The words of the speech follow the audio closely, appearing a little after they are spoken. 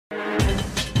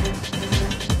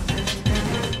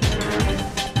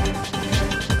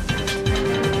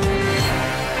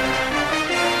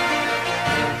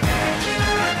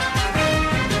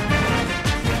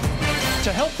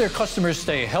customers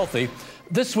stay healthy,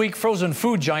 this week frozen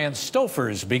food giant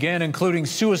Stouffers began including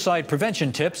suicide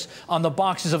prevention tips on the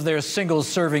boxes of their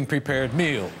single-serving prepared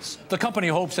meals. The company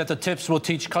hopes that the tips will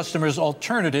teach customers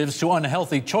alternatives to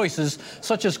unhealthy choices,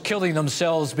 such as killing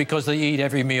themselves because they eat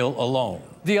every meal alone.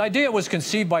 The idea was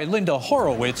conceived by Linda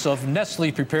Horowitz of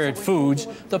Nestle Prepared Foods,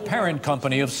 the parent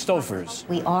company of Stouffers.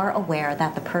 We are aware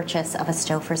that the purchase of a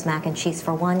Stouffers mac and cheese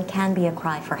for one can be a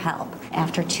cry for help.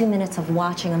 After 2 minutes of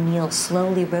watching a meal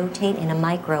slowly rotate in a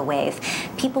microwave,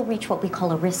 people reach what we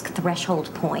call a risk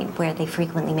threshold point, where they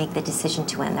frequently make the decision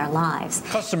to end their lives.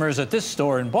 Customers at this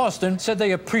store in Boston said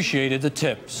they appreciated the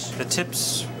tips. The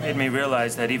tips made me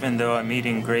realize that even though I'm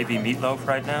eating gravy meatloaf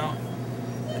right now,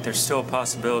 there's still a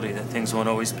possibility that things won't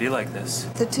always be like this.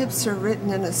 The tips are written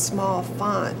in a small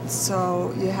font,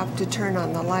 so you have to turn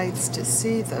on the lights to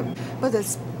see them. But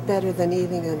it's better than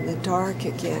eating in the dark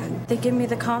again. They give me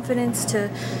the confidence to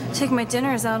take my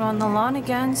dinners out on the lawn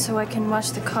again so I can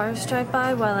watch the cars drive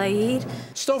by while I eat.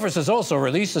 Stouffers has also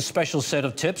released a special set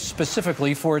of tips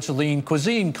specifically for its lean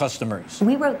cuisine customers.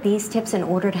 We wrote these tips in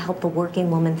order to help the working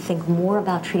woman think more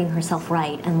about treating herself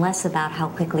right and less about how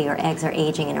quickly her eggs are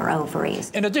aging in her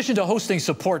ovaries. In addition to hosting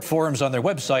support forums on their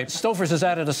website, Stouffers has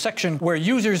added a section where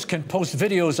users can post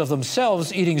videos of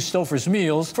themselves eating Stouffers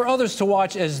meals for others to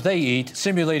watch as they eat,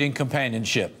 simulating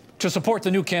companionship. To support the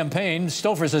new campaign,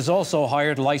 Stouffers has also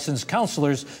hired licensed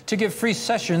counselors to give free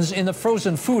sessions in the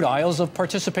frozen food aisles of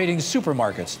participating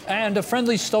supermarkets, and a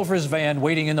friendly Stouffers van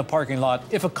waiting in the parking lot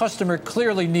if a customer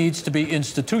clearly needs to be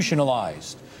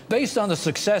institutionalized. Based on the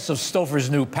success of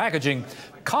Stouffers' new packaging,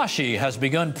 Kashi has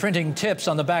begun printing tips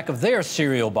on the back of their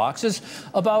cereal boxes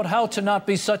about how to not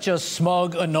be such a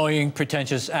smug, annoying,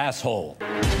 pretentious asshole.